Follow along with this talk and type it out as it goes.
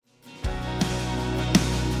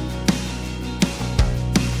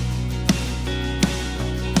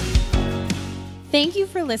Thank you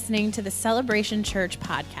for listening to the Celebration Church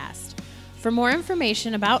podcast. For more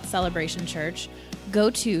information about Celebration Church, go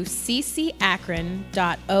to ccakron.org.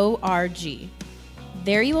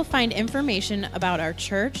 There you will find information about our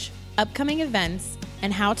church, upcoming events,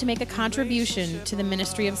 and how to make a contribution to the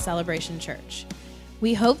ministry of Celebration Church.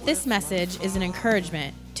 We hope this message is an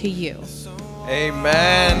encouragement to you.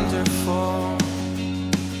 Amen.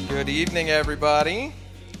 Good evening, everybody.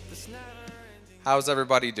 How's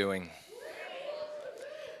everybody doing?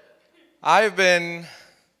 I've been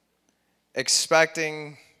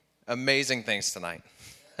expecting amazing things tonight.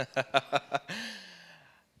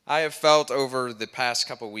 I have felt over the past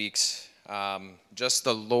couple weeks just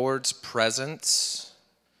the Lord's presence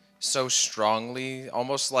so strongly,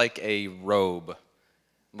 almost like a robe,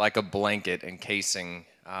 like a blanket encasing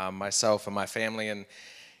myself and my family. And,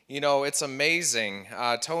 you know, it's amazing.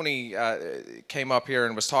 Tony came up here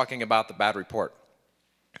and was talking about the bad report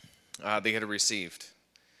they had received.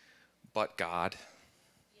 But God.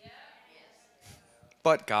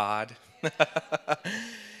 But God.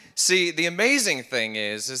 See, the amazing thing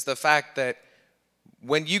is the fact that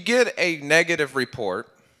when you get a negative report,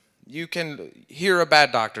 you can hear a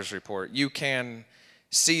bad doctor's report. You can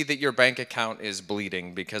see that your bank account is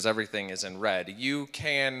bleeding because everything is in red. You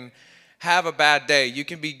can have a bad day. You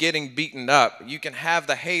can be getting beaten up. You can have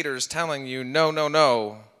the haters telling you,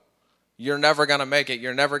 no. You're never going to make it.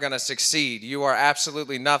 You're never going to succeed. You are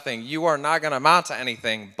absolutely nothing. You are not going to amount to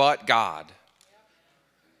anything but God.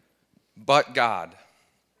 But God.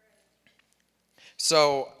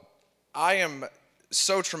 So I am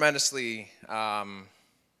so tremendously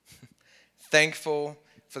thankful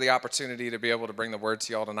for the opportunity to be able to bring the word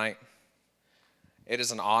to y'all tonight. It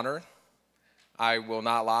is an honor. I will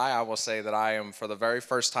not lie. I will say that I am, for the very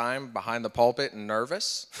first time, behind the pulpit and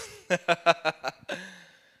nervous.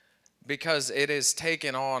 Because it has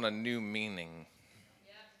taken on a new meaning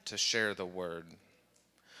to share the word.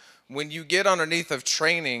 When you get underneath of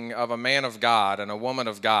training of a man of God and a woman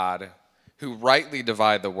of God who rightly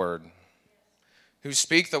divide the word, who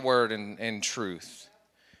speak the word in truth,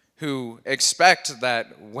 who expect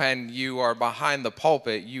that when you are behind the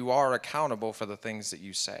pulpit, you are accountable for the things that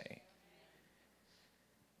you say.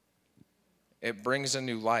 It brings a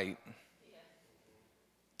new light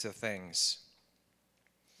to things.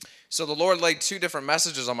 So the Lord laid two different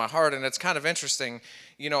messages on my heart, and it's kind of interesting.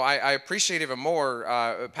 You know, I appreciate even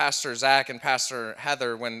more Pastor Zach and Pastor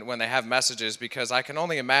Heather when they have messages, because I can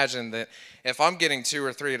only imagine that if I'm getting 2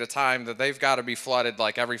 or 3 at a time, that they've got to be flooded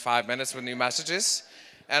like every 5 minutes with new messages.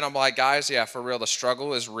 And I'm like, guys, yeah, for real, the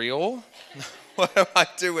struggle is real. What am I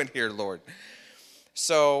doing here, Lord?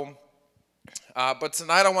 So, but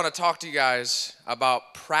tonight I want to talk to you guys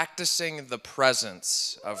about practicing the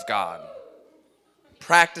presence of God.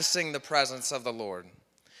 Practicing the presence of the Lord.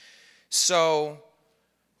 So,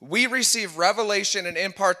 we receive revelation and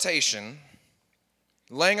impartation,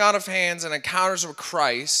 laying on of hands and encounters with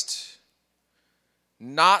Christ,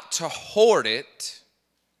 not to hoard it,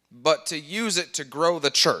 but to use it to grow the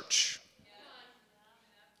church.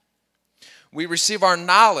 We receive our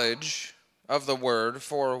knowledge of the word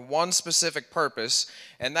for one specific purpose,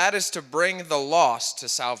 and that is to bring the lost to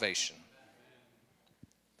salvation.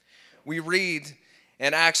 We read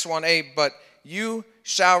in Acts 1:8, but you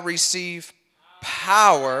shall receive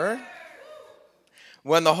power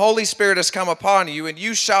when the Holy Spirit has come upon you, and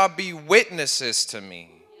you shall be witnesses to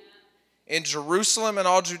me in Jerusalem and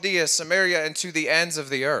all Judea, Samaria, and to the ends of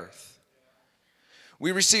the earth.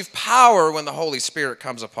 We receive power when the Holy Spirit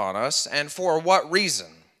comes upon us, and for what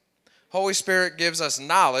reason? Holy Spirit gives us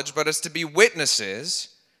knowledge, but it's to be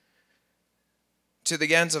witnesses to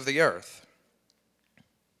the ends of the earth.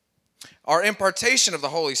 Our impartation of the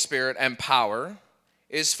Holy Spirit and power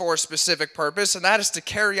is for a specific purpose, and that is to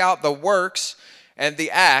carry out the works and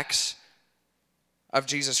the acts of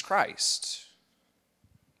Jesus Christ.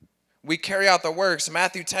 We carry out the works.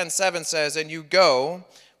 Matthew 10:7 says, and you go,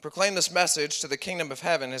 proclaim this message to the kingdom of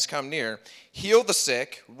heaven has come near. Heal the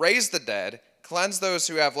sick, raise the dead, cleanse those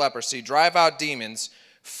who have leprosy, drive out demons.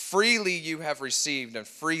 Freely you have received, and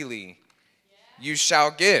freely you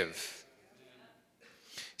shall give.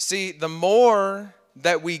 See, the more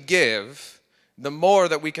that we give, the more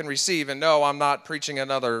that we can receive. And no, I'm not preaching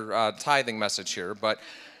another tithing message here, but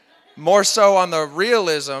more so on the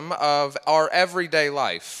realism of our everyday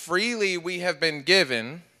life. Freely we have been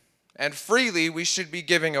given, and freely we should be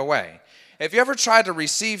giving away. Have you ever tried to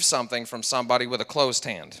receive something from somebody with a closed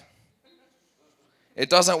hand? It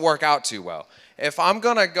doesn't work out too well. If I'm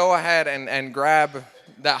going to go ahead and grab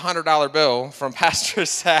that $100 bill from Pastor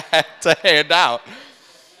Zach to hand out,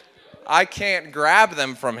 I can't grab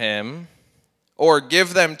them from him or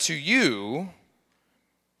give them to you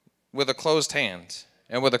with a closed hand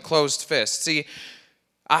and with a closed fist. See,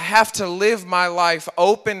 I have to live my life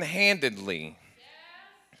open-handedly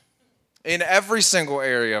in every single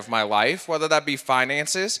area of my life, whether that be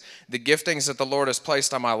finances, the giftings that the Lord has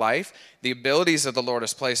placed on my life, the abilities that the Lord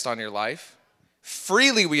has placed on your life.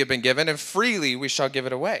 Freely we have been given, and freely we shall give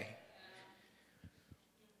it away.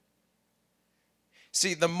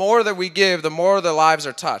 See, the more that we give, the more the lives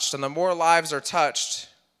are touched. And the more lives are touched,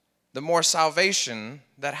 the more salvation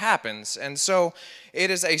that happens. And so it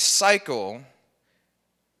is a cycle.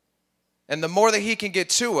 And the more that he can get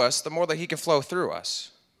to us, the more that he can flow through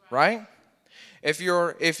us. Right? If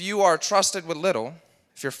you are trusted with little,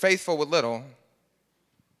 if you're faithful with little,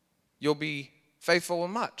 you'll be faithful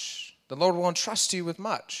with much. The Lord will entrust you with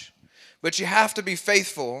much. But you have to be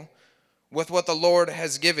faithful with what the Lord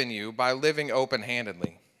has given you by living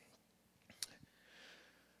open-handedly.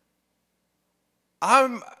 I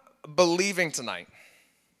am believing tonight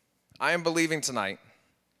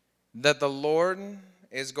that the Lord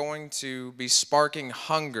is going to be sparking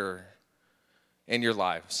hunger in your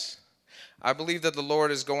lives. I believe that the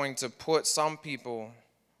Lord is going to put some people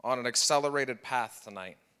on an accelerated path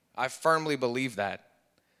tonight. I firmly believe that.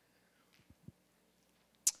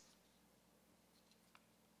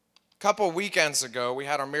 A couple weekends ago, we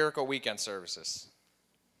had our Miracle Weekend services.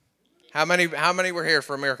 How many were here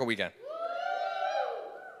for a Miracle Weekend?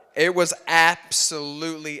 It was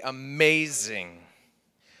absolutely amazing.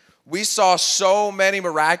 We saw so many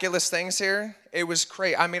miraculous things here. It was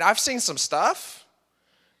crazy. I mean, I've seen some stuff,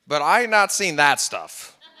 but I had not seen that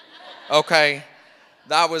stuff. Okay?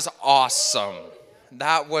 That was awesome.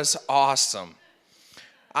 That was awesome.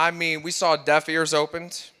 I mean, we saw deaf ears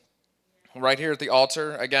opened right here at the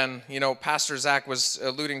altar. Again, Pastor Zach was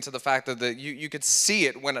alluding to the fact that you could see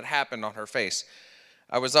it when it happened on her face.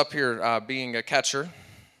 I was up here being a catcher,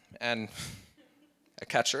 and a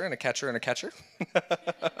catcher, and a catcher, and a catcher.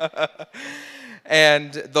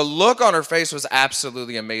 And the look on her face was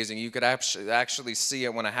absolutely amazing. You could actually see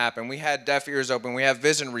it when it happened. We had deaf ears open. We had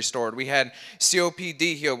vision restored. We had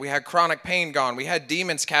COPD healed. We had chronic pain gone. We had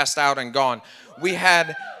demons cast out and gone. We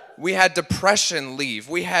had depression leave.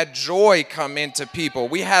 We had joy come into people.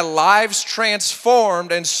 We had lives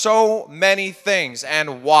transformed and so many things.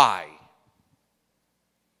 And why?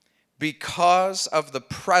 Because of the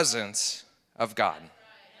presence of God.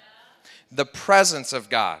 The presence of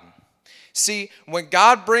God. See, when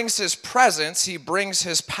God brings his presence, he brings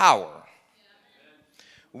his power.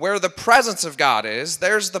 Where the presence of God is,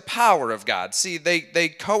 there's the power of God. See, they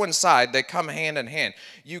coincide, they come hand in hand.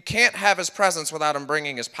 You can't have his presence without him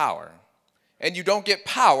bringing his power. And you don't get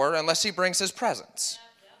power unless he brings his presence.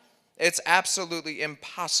 It's absolutely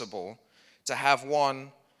impossible to have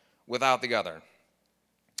one without the other.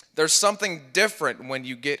 There's something different when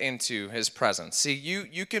you get into his presence. See,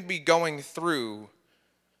 you can be going through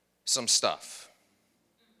some stuff.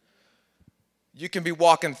 You can be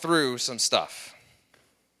walking through some stuff.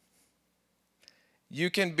 You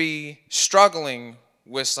can be struggling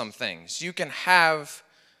with some things. You can have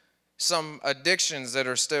some addictions that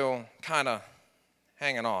are still kind of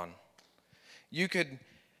hanging on. You could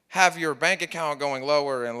have your bank account going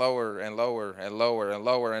lower and lower and lower and lower and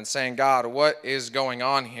lower and saying, God, what is going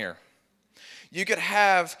on here? You could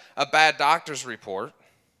have a bad doctor's report.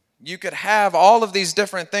 You could have all of these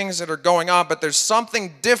different things that are going on, but there's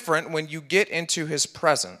something different when you get into his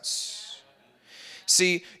presence.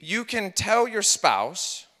 See, you can tell your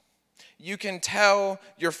spouse, you can tell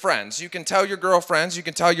your friends, you can tell your girlfriends, you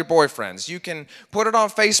can tell your boyfriends, you can put it on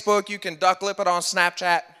Facebook, you can duck lip it on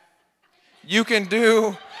Snapchat, you can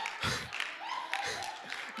do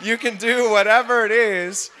whatever it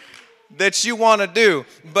is that you want to do,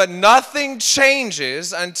 but nothing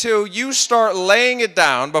changes until you start laying it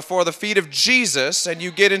down before the feet of Jesus and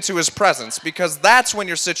you get into his presence, because that's when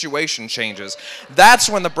your situation changes. That's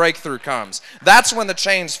when the breakthrough comes. That's when the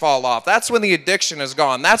chains fall off. That's when the addiction is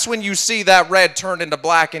gone. That's when you see that red turned into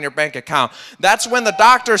black in your bank account. That's when the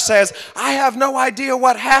doctor says, I have no idea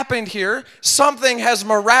what happened here. Something has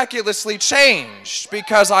miraculously changed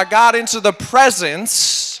because I got into the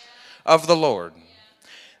presence of the Lord.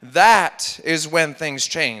 That is when things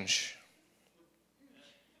change.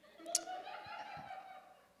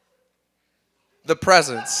 The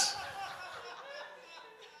presence.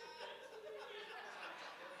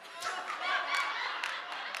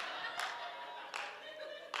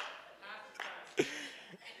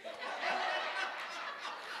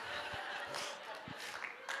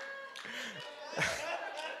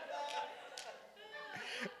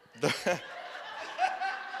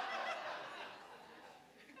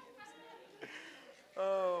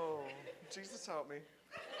 Oh, Jesus help me.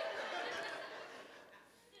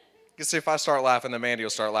 can see if I start laughing, then Mandy will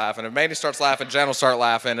start laughing. If Mandy starts laughing, Jen will start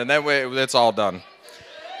laughing, and then it's all done.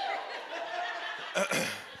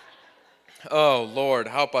 Oh, Lord,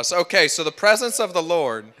 help us. Okay, so the presence of the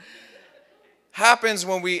Lord happens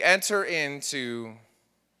when we enter into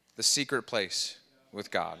the secret place with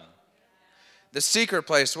God. The secret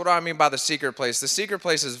place, what do I mean by the secret place? The secret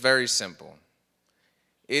place is very simple.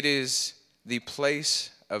 It is the place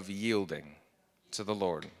of yielding to the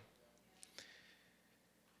Lord.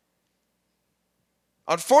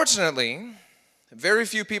 Unfortunately, very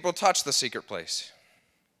few people touch the secret place.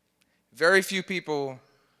 Very few people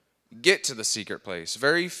get to the secret place.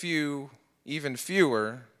 Very few, even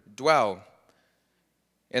fewer, dwell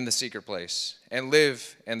in the secret place and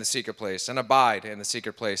live in the secret place and abide in the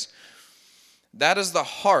secret place. That is the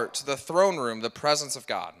heart, the throne room, the presence of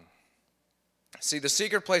God. See, the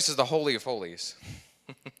secret place is the Holy of Holies.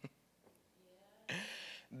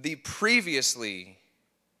 The previously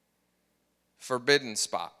forbidden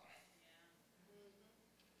spot.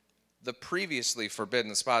 The previously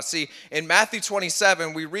forbidden spot. See, in Matthew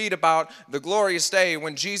 27, we read about the glorious day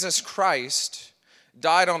when Jesus Christ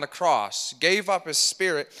died on the cross, gave up his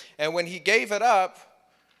spirit, and when he gave it up,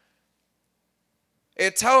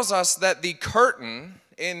 it tells us that the curtain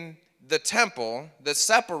in the temple that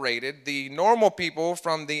separated the normal people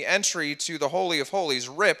from the entry to the Holy of Holies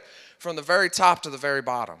ripped from the very top to the very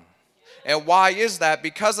bottom. And why is that?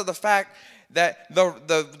 Because of the fact that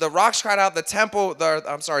the rocks cried out, the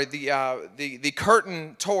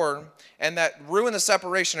curtain tore, and that ruined the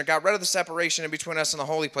separation, or got rid of the separation in between us and the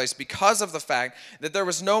holy place, because of the fact that there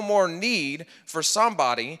was no more need for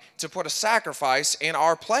somebody to put a sacrifice in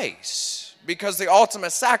our place, because the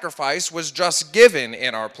ultimate sacrifice was just given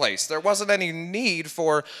in our place. There wasn't any need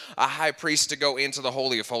for a high priest to go into the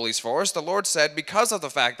Holy of Holies for us. The Lord said, because of the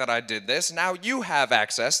fact that I did this, now you have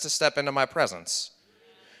access to step into my presence.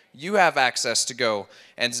 You have access to go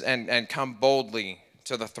and come boldly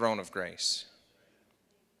to the throne of grace.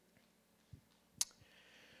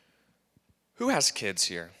 Who has kids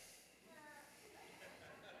here?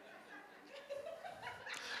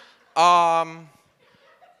 How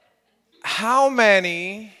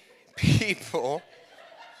many people,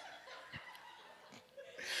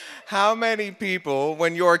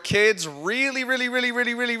 when your kids really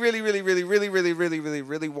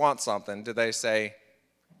want something, do they say,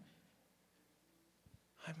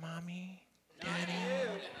 "Hi, Mommy, Daddy"?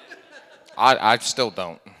 I still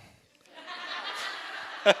don't.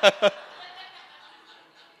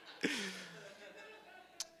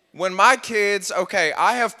 When my kids,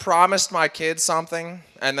 I have promised my kids something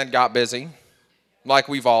and then got busy, like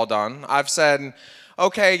we've all done. I've said,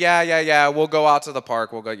 yeah, we'll go out to the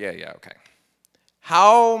park. We'll go, yeah, okay.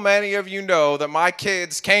 How many of you know that my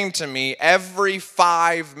kids came to me every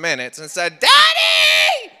 5 minutes and said,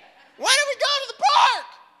 "Daddy, when do we go to the park?"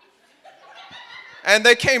 And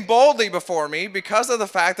they came boldly before me because of the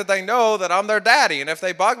fact that they know that I'm their daddy. And if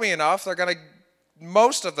they bug me enough, they're going to,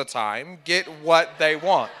 most of the time, get what they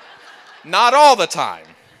want. Not all the time,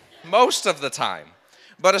 most of the time.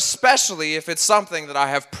 But especially if it's something that I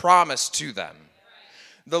have promised to them.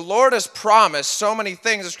 The Lord has promised so many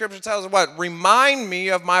things. The scripture tells us what? Remind me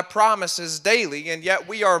of my promises daily, and yet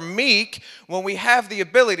we are meek when we have the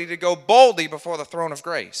ability to go boldly before the throne of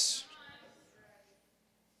grace.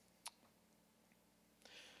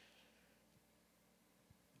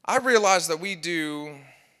 I realize that we do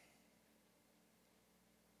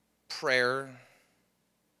prayer.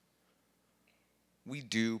 We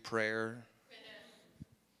do prayer.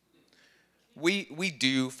 We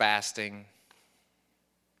do fasting.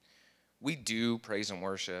 We do praise and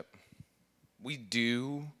worship. We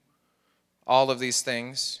do all of these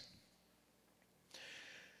things.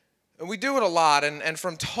 And we do it a lot, and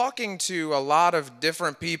from talking to a lot of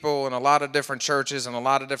different people and a lot of different churches and a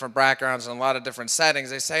lot of different backgrounds and a lot of different settings,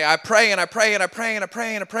 they say, I pray and I pray and I pray and I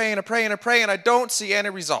pray and I pray and I pray and I pray and I don't see any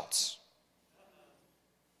results.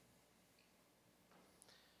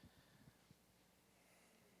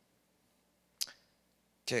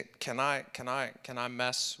 Can I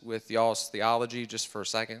mess with y'all's theology just for a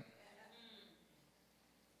second?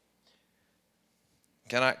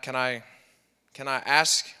 Can I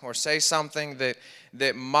ask or say something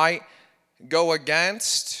that might go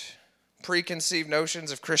against preconceived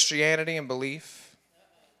notions of Christianity and belief?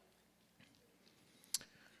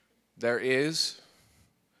 There is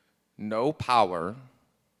no power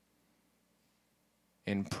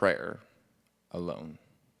in prayer alone.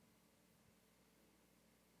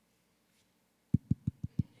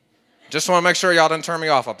 Just want to make sure y'all didn't turn me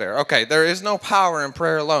off up there. Okay, there is no power in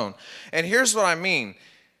prayer alone. And here's what I mean.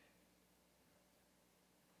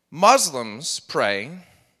 Muslims pray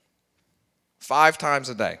 5 times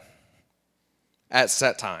a day at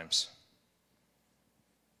set times.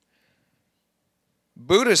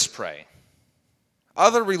 Buddhists pray.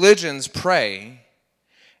 Other religions pray,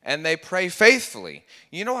 and they pray faithfully.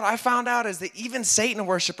 You know what I found out is that even Satan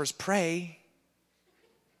worshipers pray.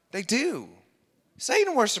 They do.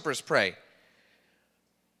 Satan worshipers pray.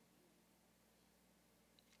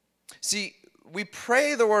 See, we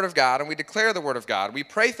pray the Word of God and we declare the Word of God. We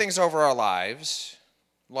pray things over our lives,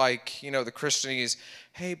 like, the Christianese,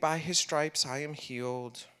 hey, by His stripes I am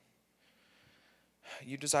healed.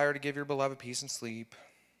 You desire to give your beloved peace and sleep.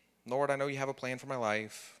 Lord, I know you have a plan for my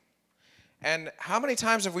life. And how many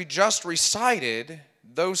times have we just recited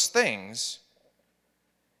those things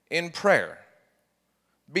in prayer?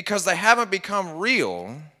 Because they haven't become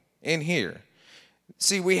real in here.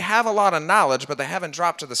 See, we have a lot of knowledge, but they haven't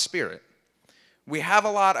dropped to the Spirit. We have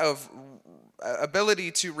a lot of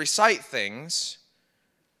ability to recite things,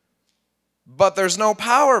 but there's no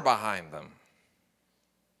power behind them.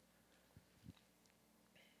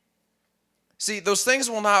 See, those things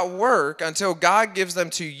will not work until God gives them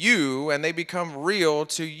to you and they become real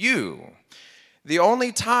to you. The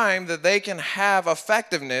only time that they can have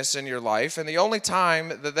effectiveness in your life and the only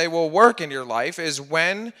time that they will work in your life is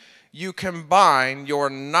when you combine your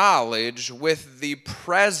knowledge with the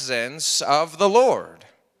presence of the Lord.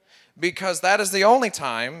 Because that is the only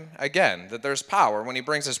time, again, that there's power. When He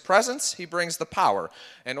brings His presence, He brings the power.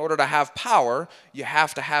 In order to have power, you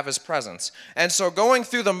have to have His presence. And so going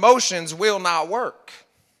through the motions will not work.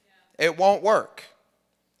 It won't work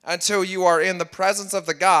until you are in the presence of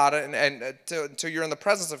the God and until you're in the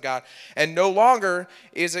presence of God. And no longer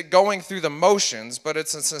is it going through the motions, but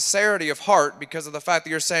it's a sincerity of heart because of the fact that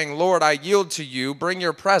you're saying, Lord, I yield to you. Bring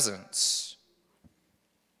your presence.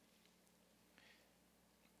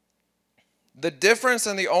 The difference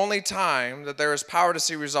and the only time that there is power to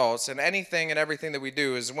see results in anything and everything that we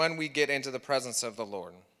do is when we get into the presence of the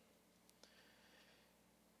Lord.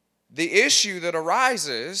 The issue that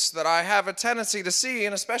arises that I have a tendency to see,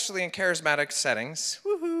 and especially in charismatic settings,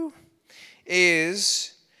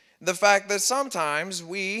 is the fact that sometimes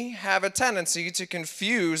we have a tendency to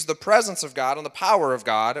confuse the presence of God and the power of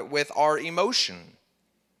God with our emotion.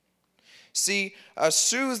 See, a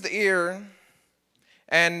soothed ear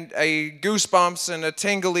and a goosebumps and a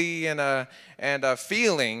tingly and a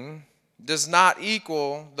feeling does not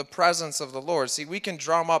equal the presence of the Lord. See, we can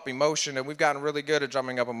drum up emotion, and we've gotten really good at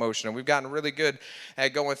drumming up emotion, and we've gotten really good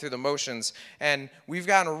at going through the motions, and we've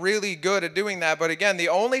gotten really good at doing that. But again, the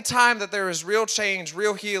only time that there is real change,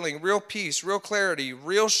 real healing, real peace, real clarity,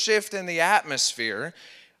 real shift in the atmosphere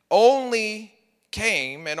only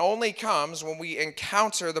came and only comes when we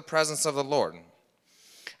encounter the presence of the Lord.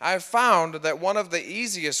 I've found that one of the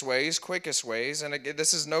easiest ways, quickest ways, and again,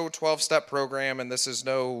 this is no 12-step program, and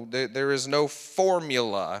there is no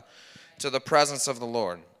formula to the presence of the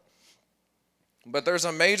Lord. But there's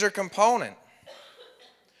a major component,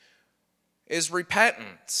 is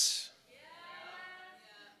repentance.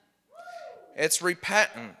 It's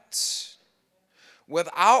repentance.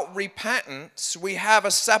 Without repentance, we have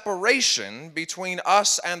a separation between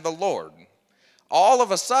us and the Lord. All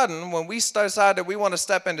of a sudden, when we decide that we want to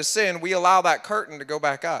step into sin, we allow that curtain to go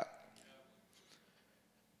back up.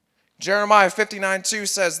 Jeremiah 59:2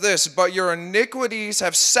 says this, "But your iniquities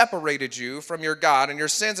have separated you from your God, and your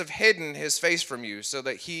sins have hidden His face from you, so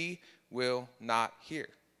that He will not hear."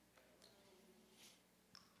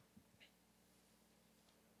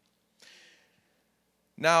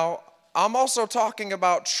 Now, I'm also talking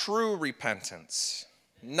about true repentance.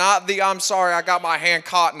 Not the I'm sorry, I got my hand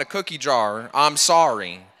caught in a cookie jar, I'm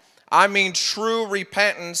sorry. I mean true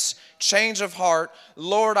repentance, change of heart.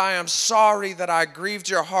 Lord, I am sorry that I grieved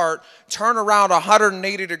your heart. Turn around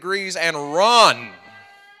 180 degrees and run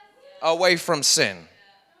away from sin.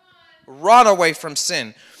 Run away from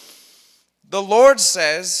sin. The Lord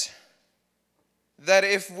says that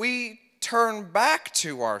if we turn back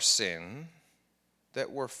to our sin,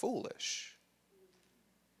 that we're foolish.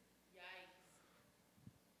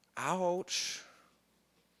 Ouch.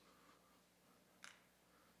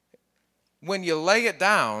 When you lay it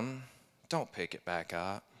down, don't pick it back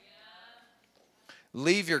up.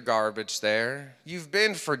 Leave your garbage there. You've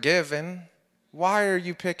been forgiven. Why are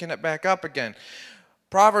you picking it back up again?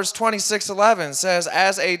 Proverbs 26:11 says,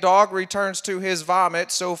 "As a dog returns to his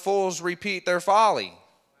vomit, so fools repeat their folly."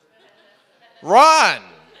 Run.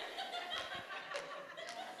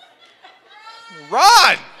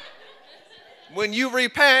 Run. When you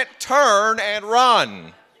repent, turn and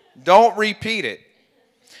run. Don't repeat it.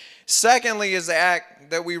 Secondly is the act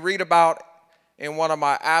that we read about in one of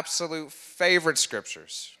my absolute favorite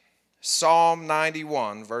scriptures. Psalm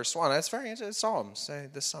 91, verse 1. That's very interesting. Psalms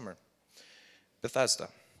this summer. Bethesda.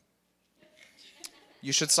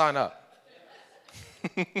 You should sign up.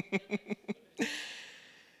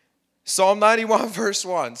 Psalm 91, verse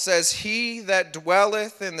 1 says, "He that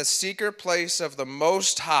dwelleth in the secret place of the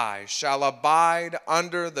Most High shall abide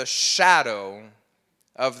under the shadow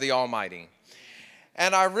of the Almighty."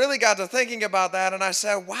 And I really got to thinking about that, and I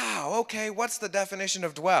said, wow, okay, what's the definition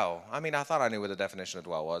of dwell? I mean, I thought I knew what the definition of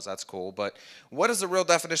dwell was. That's cool. But what is the real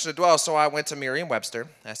definition of dwell? So I went to Merriam-Webster.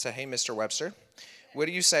 I said, hey, Mr. Webster, what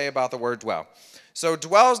do you say about the word dwell? So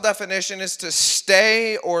dwell's definition is to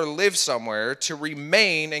stay or live somewhere, to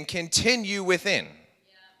remain and continue within.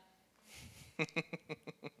 Yeah.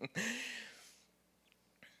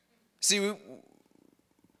 See,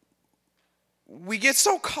 we get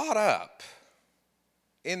so caught up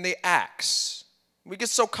in the acts. We get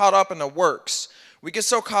so caught up in the works. We get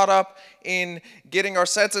so caught up in getting our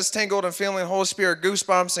senses tingled and feeling the Holy Spirit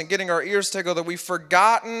goosebumps and getting our ears tickled that we've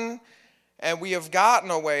forgotten and we have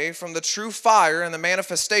gotten away from the true fire and the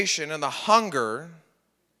manifestation and the hunger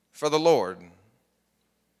for the Lord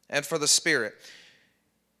and for the Spirit.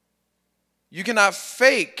 You cannot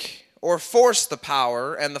fake or force the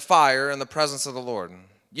power and the fire and the presence of the Lord.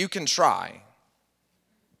 You can try.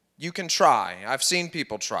 You can try. I've seen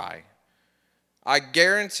people try. I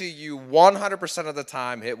guarantee you 100% of the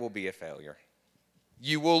time it will be a failure.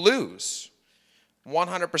 You will lose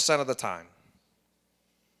 100% of the time.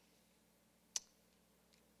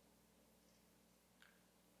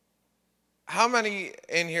 How many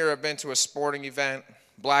in here have been to a sporting event,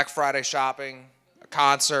 Black Friday shopping, a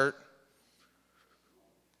concert?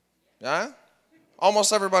 Yeah?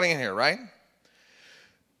 Almost everybody in here, right?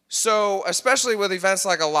 So, especially with events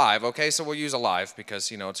like Alive, okay? So we'll use Alive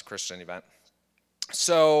because, it's a Christian event.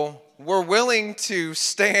 So we're willing to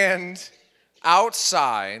stand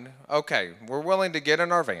outside. Okay, we're willing to get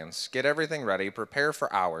in our vans, get everything ready, prepare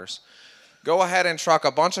for hours. Go ahead and truck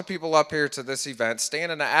a bunch of people up here to this event,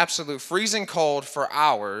 stand in the absolute freezing cold for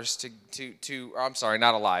hours I'm sorry,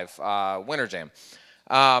 not Alive, Winter Jam.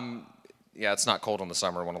 Yeah, it's not cold in the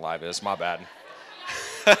summer when Alive is, my bad.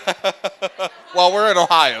 Well, we're in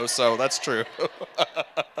Ohio, so that's true.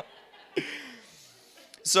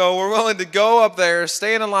 So we're willing to go up there,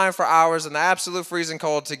 stand in line for hours in the absolute freezing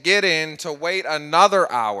cold to get in, to wait another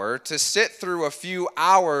hour, to sit through a few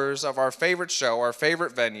hours of our favorite show, our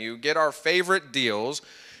favorite venue, get our favorite deals,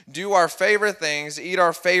 do our favorite things, eat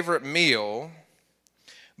our favorite meal.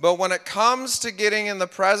 But when it comes to getting in the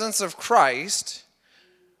presence of Christ,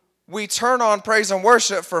 we turn on praise and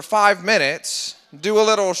worship for 5 minutes, do a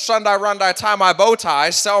little shundai rundai, tie my bow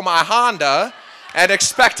tie, sell my Honda, and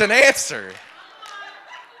expect an answer.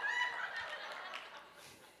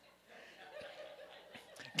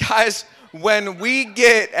 Guys, when we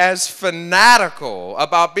get as fanatical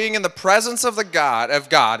about being in the presence of God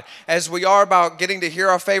as we are about getting to hear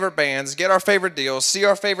our favorite bands, get our favorite deals, see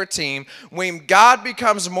our favorite team, when God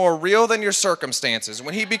becomes more real than your circumstances,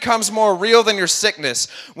 when he becomes more real than your sickness,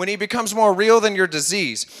 when he becomes more real than your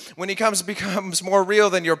disease, when he becomes more real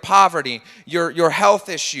than your poverty, your health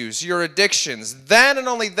issues, your addictions, then and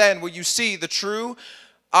only then will you see the true,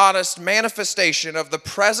 honest manifestation of the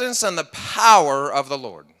presence and the power of the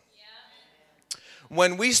Lord.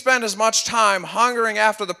 When we spend as much time hungering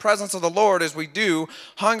after the presence of the Lord as we do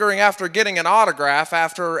hungering after getting an autograph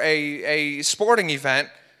after a sporting event,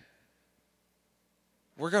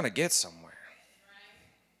 we're going to get somewhere.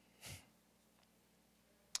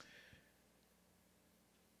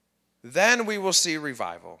 Then we will see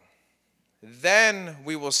revival. Then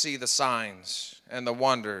we will see the signs and the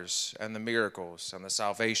wonders and the miracles and the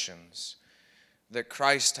salvations that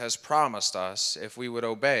Christ has promised us if we would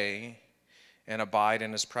obey and abide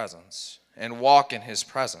in his presence and walk in his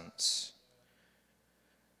presence.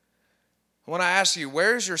 When I ask you,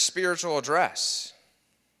 where's your spiritual address?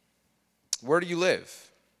 Where do you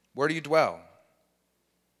live? Where do you dwell?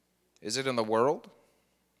 Is it in the world?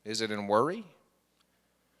 Is it in worry?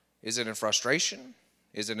 Is it in frustration?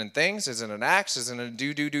 Is it in things? Is it in acts? Is it in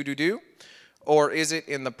do? Or is it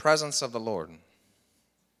in the presence of the Lord?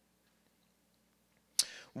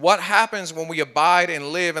 What happens when we abide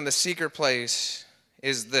and live in the secret place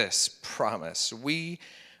is this promise. We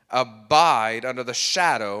abide under the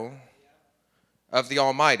shadow of the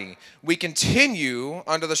Almighty. We continue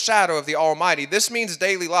under the shadow of the Almighty. This means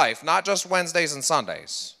daily life, not just Wednesdays and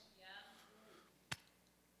Sundays.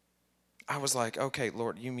 I was like, okay,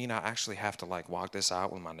 Lord, you mean I actually have to walk this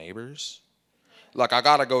out with my neighbors? I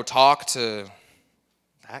got to go talk to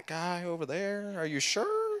that guy over there? Are you sure?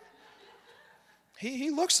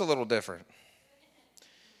 He looks a little different.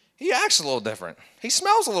 He acts a little different. He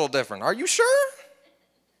smells a little different. Are you sure?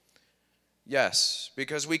 Yes,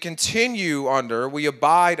 because we continue under, we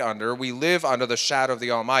abide under, we live under the shadow of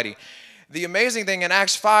the Almighty. The amazing thing in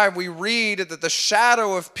Acts 5, we read that the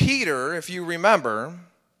shadow of Peter, if you remember,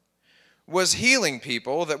 was healing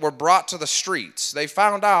people that were brought to the streets. They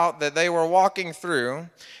found out that they were walking through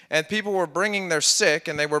and people were bringing their sick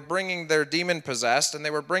and they were bringing their demon possessed and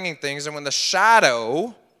they were bringing things. And when the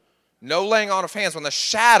shadow, no laying on of hands, when the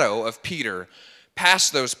shadow of Peter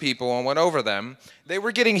passed those people and went over them, they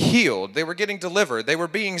were getting healed. They were getting delivered. They were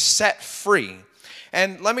being set free.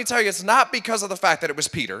 And let me tell you, it's not because of the fact that it was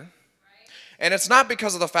Peter. And it's not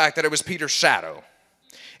because of the fact that it was Peter's shadow.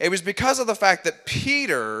 It was because of the fact that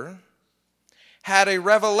Peter had a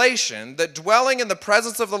revelation that dwelling in the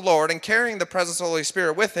presence of the Lord and carrying the presence of the Holy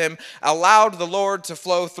Spirit with him allowed the Lord to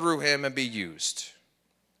flow through him and be used.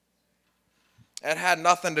 It had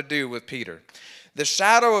nothing to do with Peter. The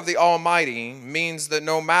shadow of the Almighty means that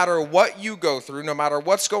no matter what you go through, no matter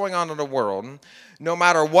what's going on in the world, no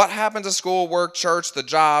matter what happens at school, work, church, the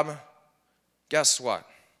job, guess what?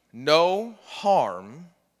 No harm,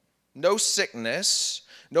 no sickness,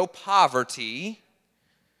 no poverty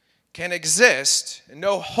can exist.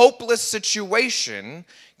 No hopeless situation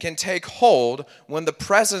can take hold when the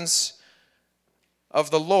presence of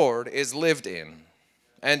the Lord is lived in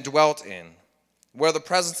and dwelt in. Where the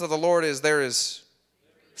presence of the Lord is, there is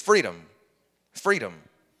freedom. Freedom.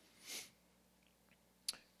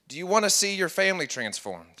 Do you want to see your family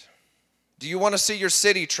transformed? Do you want to see your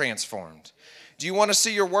city transformed? Do you want to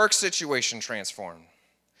see your work situation transformed?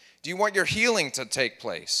 Do you want your healing to take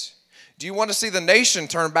place? Do you want to see the nation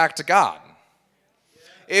turn back to God?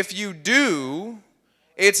 If you do,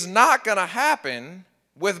 it's not going to happen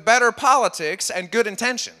with better politics and good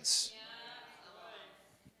intentions.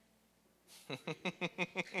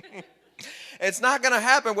 It's not going to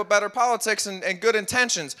happen with better politics and good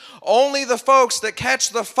intentions. Only the folks that catch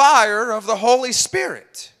the fire of the Holy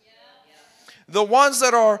Spirit. The ones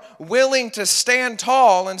that are willing to stand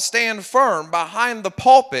tall and stand firm behind the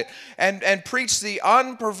pulpit and preach the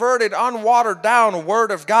unperverted, unwatered down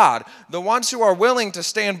word of God. The ones who are willing to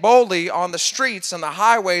stand boldly on the streets and the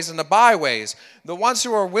highways and the byways. The ones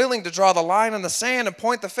who are willing to draw the line in the sand and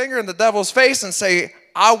point the finger in the devil's face and say,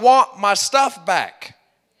 I want my stuff back.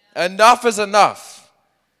 Enough is enough.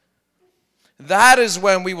 That is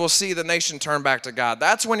when we will see the nation turn back to God.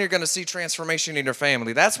 That's when you're going to see transformation in your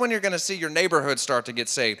family. That's when you're going to see your neighborhood start to get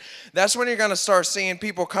saved. That's when you're going to start seeing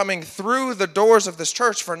people coming through the doors of this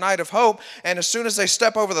church for Night of Hope. And as soon as they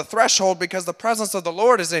step over the threshold, because the presence of the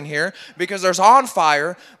Lord is in here, because there's on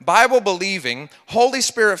fire, Bible-believing, Holy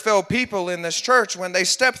Spirit-filled people in this church, when they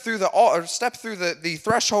step through the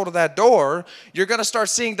threshold of that door, you're going to start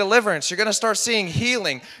seeing deliverance. You're going to start seeing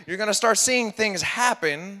healing. You're going to start seeing things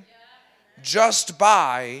happen just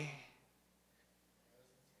by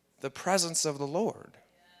the presence of the Lord.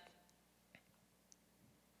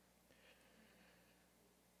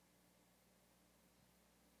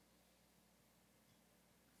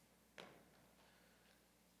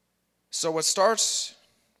 So it starts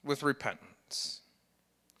with repentance.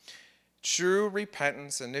 True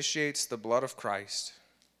repentance initiates the blood of Christ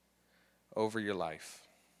over your life.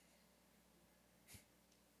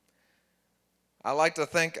 I like to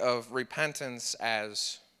think of repentance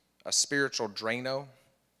as a spiritual Drano.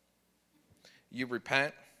 You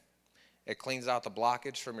repent, it cleans out the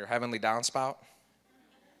blockage from your heavenly downspout.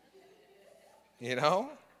 You know,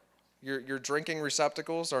 your drinking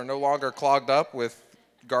receptacles are no longer clogged up with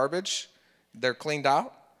garbage. They're cleaned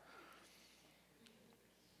out.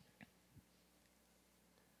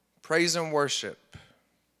 Praise and worship.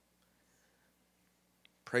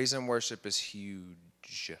 Praise and worship is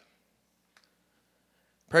huge.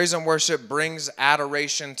 Praise and worship brings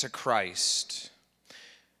adoration to Christ.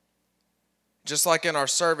 Just like in our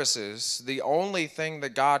services, the only thing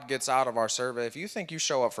that God gets out of our service, if you think you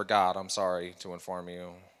show up for God, I'm sorry to inform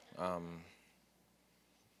you,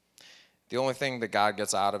 the only thing that God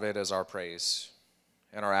gets out of it is our praise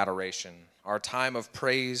and our adoration, our time of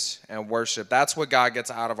praise and worship. That's what God gets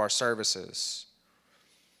out of our services.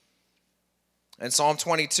 In Psalm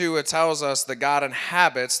 22, it tells us that God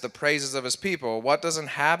inhabits the praises of his people. What does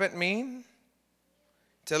inhabit mean?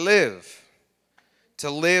 To live. To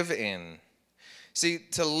live in. See,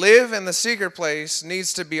 to live in the secret place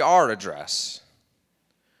needs to be our address.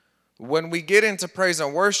 When we get into praise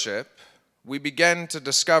and worship, we begin to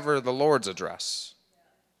discover the Lord's address.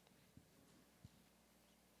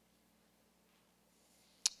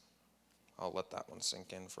 I'll let that one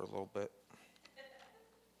sink in for a little bit.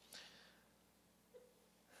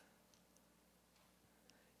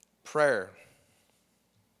 Prayer.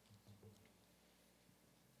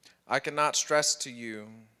 I cannot stress to you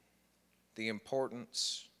the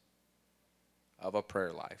importance of a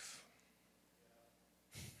prayer life.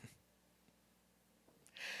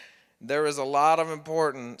 There is a lot of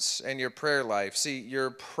importance in your prayer life. See,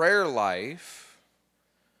 your prayer life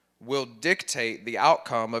will dictate the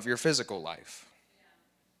outcome of your physical life.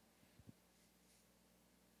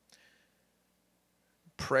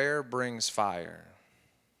 Prayer brings fire.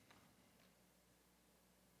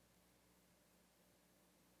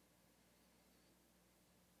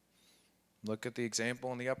 Look at the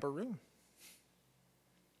example in the upper room.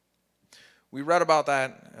 We read about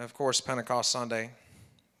that, of course, Pentecost Sunday.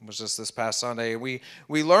 It was just this past Sunday. We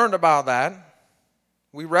learned about that.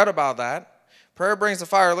 We read about that. Prayer brings the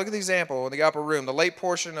fire. Look at the example in the upper room. The late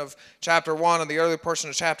portion of chapter 1 and the early portion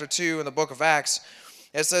of chapter 2 in the book of Acts.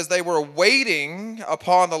 It says they were waiting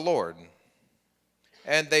upon the Lord.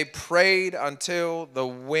 And they prayed until the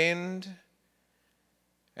wind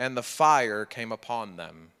and the fire came upon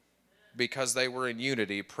them. Because they were in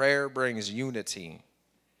unity. Prayer brings unity.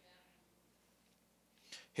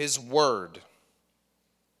 His word.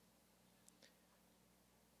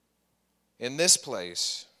 In this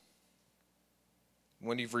place,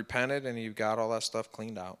 when you've repented and you've got all that stuff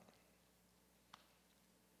cleaned out,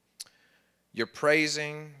 you're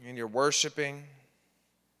praising and you're worshiping,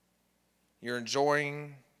 you're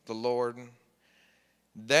enjoying the Lord,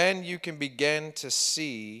 then you can begin to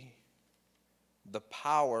see the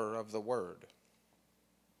power of the word.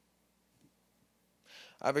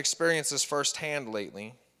 I've experienced this firsthand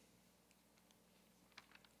lately.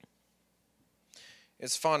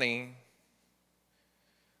 It's funny.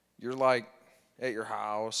 You're like at your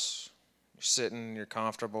house, you're sitting, you're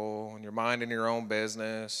comfortable, and you're minding your own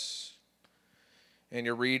business, and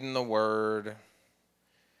you're reading the word,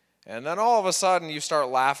 and then all of a sudden you start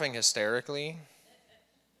laughing hysterically,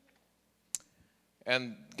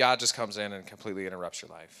 and God just comes in and completely interrupts your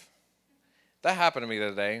life. That happened to me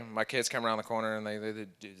today. My kids come around the corner, and they're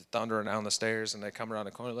thundering down the stairs, and they come around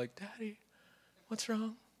the corner like, Daddy, what's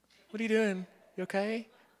wrong? What are you doing? You okay?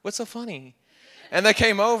 What's so funny? And they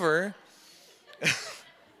came over,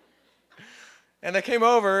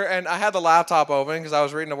 and I had the laptop open because I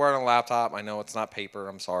was reading the word on the laptop. I know it's not paper,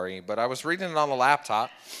 I'm sorry, but I was reading it on the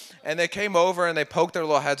laptop. And they came over and they poked their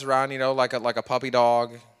little heads around, like a puppy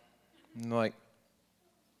dog. And they're like,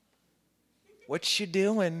 what you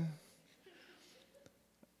doing?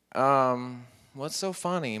 What's so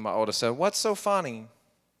funny? My oldest said, what's so funny?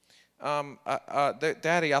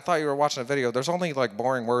 Daddy, I thought you were watching a video. There's only like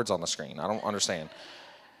boring words on the screen. I don't understand.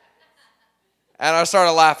 And I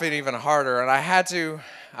started laughing even harder, and I had to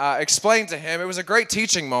explain to him. It was a great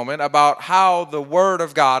teaching moment about how the Word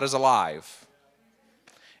of God is alive.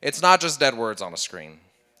 It's not just dead words on a screen.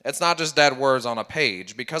 It's not just dead words on a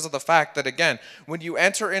page, because of the fact that, again, when you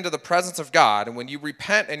enter into the presence of God and when you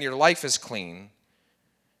repent and your life is clean,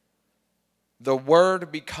 the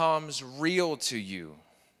Word becomes real to you.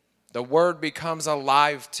 The Word becomes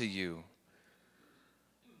alive to you.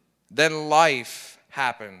 Then life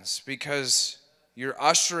happens because you're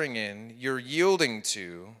ushering in, you're yielding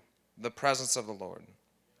to the presence of the Lord.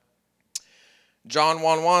 John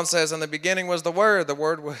 1:1 says, in the beginning was the Word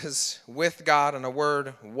was with God, and the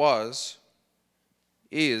Word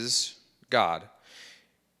is God.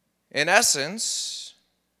 In essence,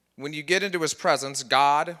 when you get into His presence,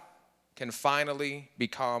 God can finally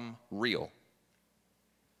become real.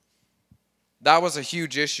 That was a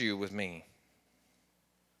huge issue with me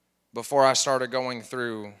before I started going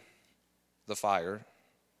through the fire.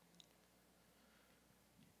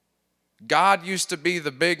 God used to be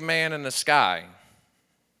the big man in the sky.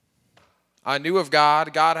 I knew of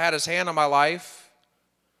God. God had His hand on my life.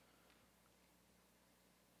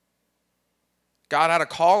 God had a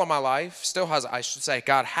call on my life. Still has, I should say,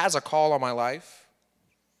 God has a call on my life.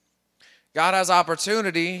 God has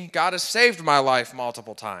opportunity. God has saved my life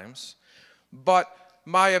multiple times. But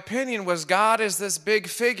my opinion was God is this big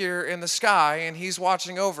figure in the sky, and He's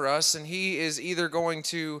watching over us, and He is either going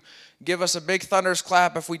to give us a big thunderous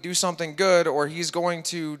clap if we do something good, or He's going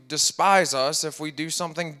to despise us if we do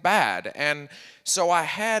something bad. And so I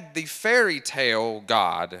had the fairy tale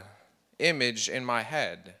God image in my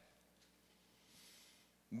head.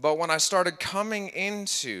 But when I started coming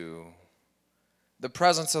into the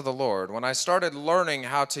presence of the Lord, when I started learning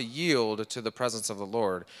how to yield to the presence of the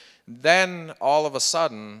Lord, then all of a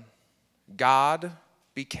sudden, God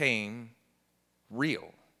became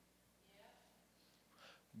real.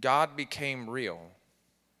 God became real.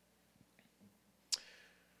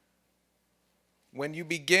 When you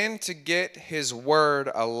begin to get His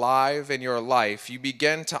word alive in your life, you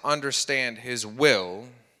begin to understand His will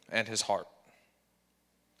and His heart.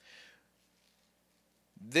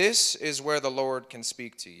 This is where the Lord can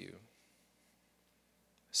speak to you.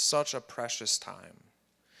 Such a precious time.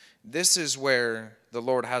 This is where the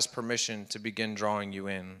Lord has permission to begin drawing you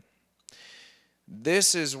in.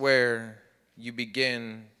 This is where you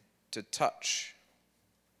begin to touch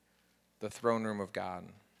the throne room of God.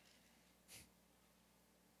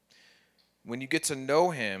 When you get to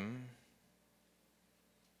know him,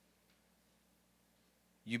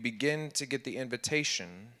 you begin to get the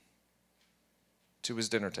invitation to his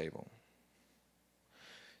dinner table.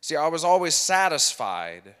 See, I was always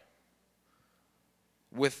satisfied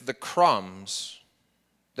with the crumbs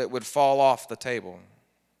that would fall off the table.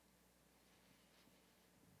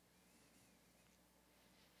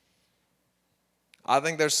 I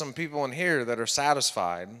think there's some people in here that are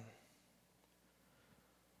satisfied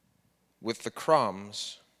with the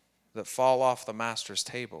crumbs that fall off the master's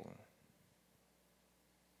table.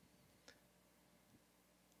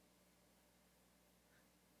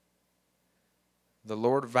 The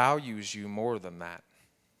Lord values you more than that.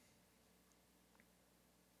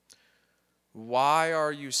 Why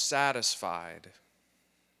are you satisfied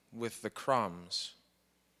with the crumbs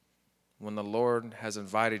when the Lord has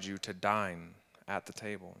invited you to dine at the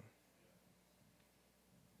table?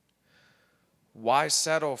 Why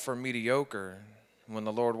settle for mediocre when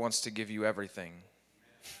the Lord wants to give you everything?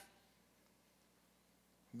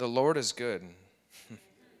 The Lord is good.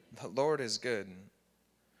 The Lord is good.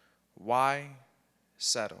 Why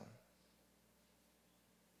settle?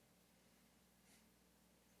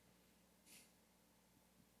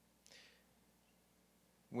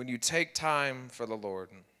 When you take time for the Lord,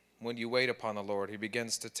 when you wait upon the Lord, he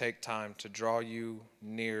begins to take time to draw you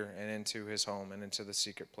near and into his home and into the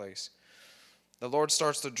secret place. The Lord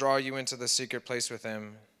starts to draw you into the secret place with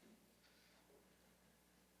him.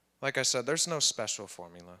 Like I said, there's no special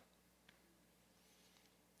formula.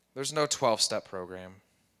 There's no 12-step program.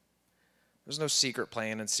 There's no secret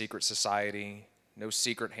plan and secret society, no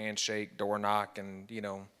secret handshake, door knock, and,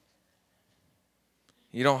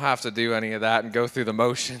 you don't have to do any of that and go through the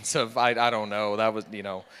motions of, I don't know, that was,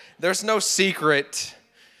 there's no secret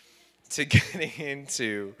to getting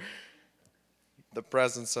into the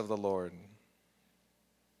presence of the Lord.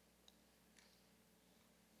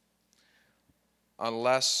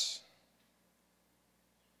 Unless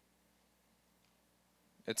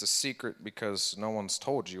it's a secret because no one's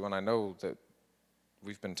told you, and I know that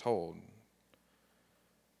we've been told.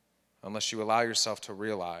 Unless you allow yourself to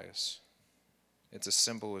realize it's as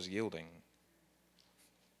simple as yielding.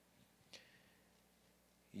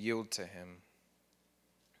 Yield to him.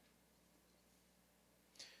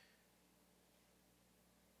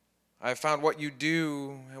 I found what you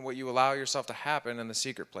do and what you allow yourself to happen in the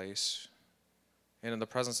secret place and in the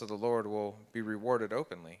presence of the Lord will be rewarded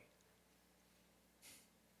openly.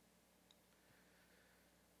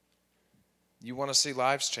 You want to see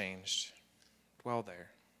lives changed? Dwell there.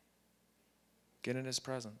 Get in his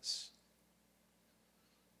presence.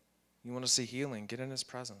 You want to see healing? Get in his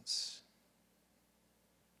presence.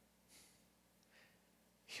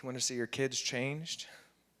 You want to see your kids changed?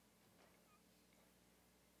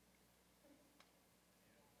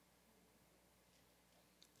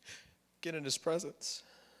 Get in his presence.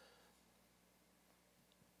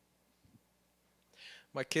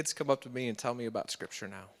 My kids come up to me and tell me about Scripture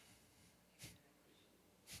now.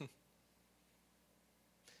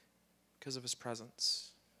 Because of his presence.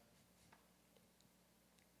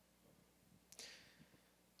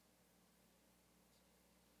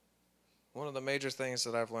 One of the major things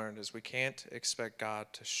that I've learned is we can't expect God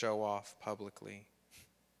to show off publicly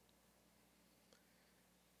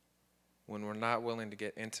when we're not willing to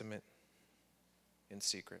get intimate in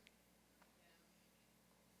secret.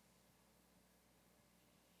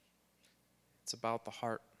 It's about the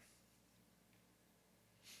heart.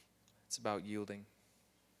 It's about yielding.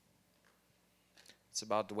 It's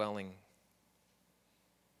about dwelling.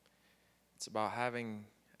 It's about having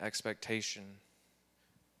expectation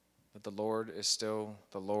that the Lord is still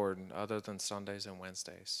the Lord other than Sundays and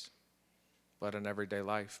Wednesdays, but in everyday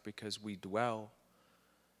life because we dwell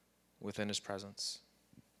within his presence.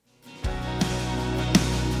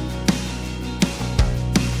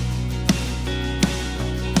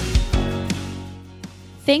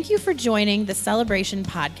 Thank you for joining the Celebration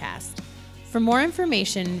Podcast. For more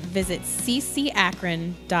information, visit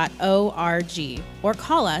ccakron.org or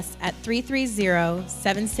call us at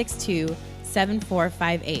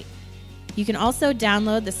 330-762-7458. You can also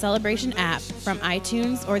download the Celebration app from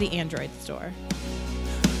iTunes or the Android store.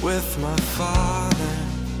 With my Father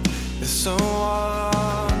is so